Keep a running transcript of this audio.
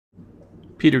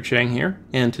Peter Chang here,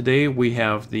 and today we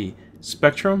have the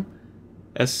Spektrum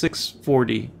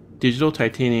S6040 digital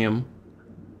titanium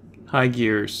high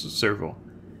gear servo,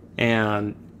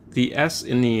 and the S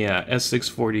in the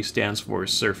S640 stands for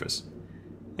surface.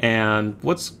 And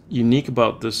what's unique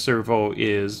about this servo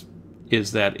is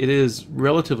that it is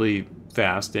relatively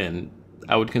fast, and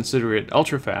I would consider it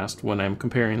ultra fast when I'm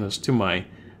comparing this to my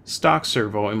stock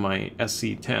servo in my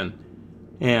SC10.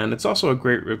 And it's also a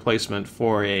great replacement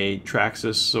for a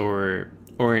Traxxas or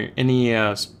any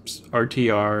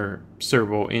RTR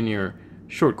servo in your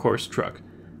short course truck.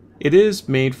 It is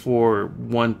made for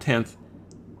 1/10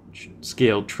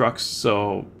 scale trucks,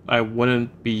 so I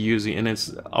wouldn't be using, and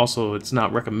it's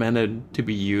not recommended to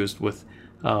be used with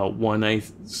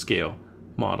 1/8 scale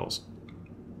models.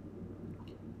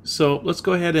 So let's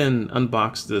go ahead and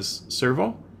unbox this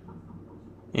servo.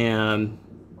 And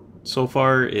so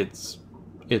far it's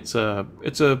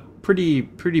a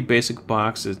pretty basic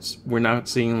box. We're not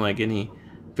seeing like any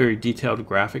very detailed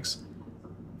graphics.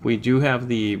 We do have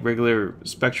the regular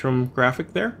Spektrum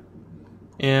graphic there,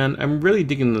 and I'm really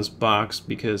digging this box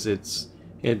because it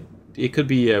could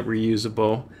be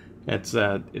reusable.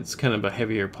 It's kind of a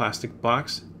heavier plastic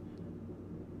box.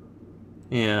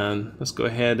 And let's go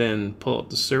ahead and pull out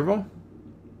the servo.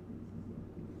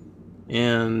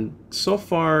 And so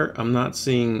far I'm not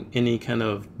seeing any kind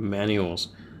of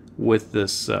manuals with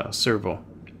this servo,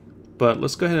 but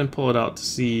let's go ahead and pull it out to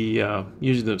see.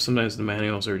 Usually sometimes the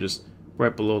manuals are just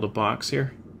right below the box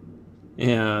here,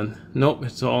 and nope,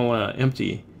 it's all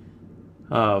empty.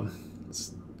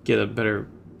 Let's get a better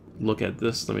look at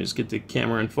this. Let me just get the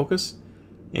camera in focus,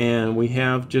 and we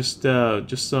have just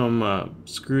some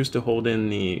screws to hold in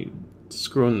the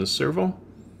screw in the servo.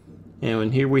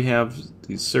 And here we have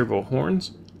the servo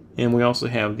horns, and we also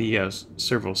have the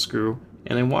servo screw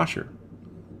and a washer.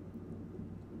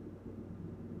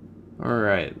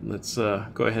 Alright, let's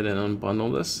go ahead and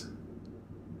unbundle this.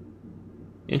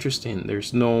 Interesting,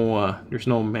 there's no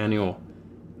manual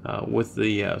with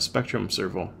the Spektrum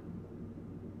servo.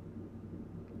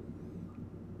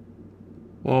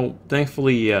 Well,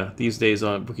 thankfully these days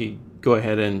we can go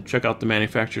ahead and check out the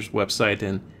manufacturer's website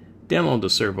and download the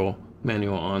servo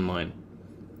manual online.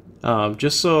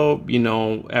 Just so you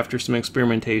know, after some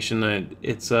experimentation,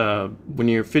 it's when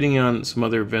you're fitting on some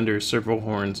other vendors' servo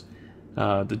horns,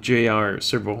 the JR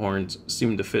servo horns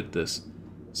seem to fit this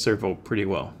servo pretty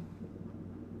well.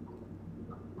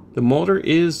 The motor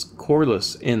is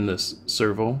coreless in this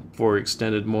servo for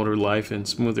extended motor life and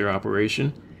smoother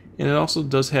operation, and it also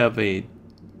does have a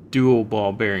dual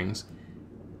ball bearings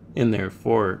in there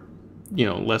for, you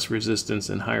know, less resistance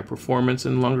and higher performance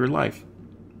and longer life.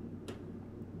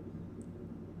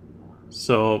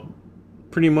 So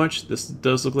pretty much this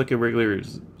does look like a regular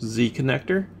Z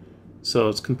connector, so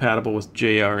it's compatible with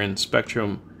JR and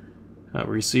Spektrum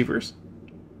receivers.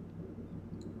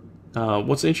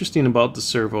 What's interesting about the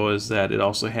servo is that it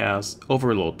also has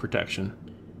overload protection,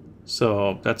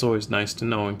 so that's always nice to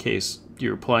know in case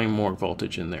you're applying more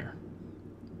voltage in there.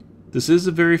 This is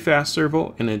a very fast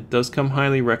servo, and it does come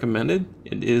highly recommended.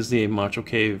 It is the Macho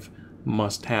Cave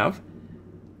must-have.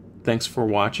 Thanks for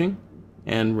watching,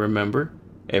 and remember,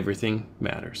 everything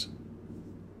matters.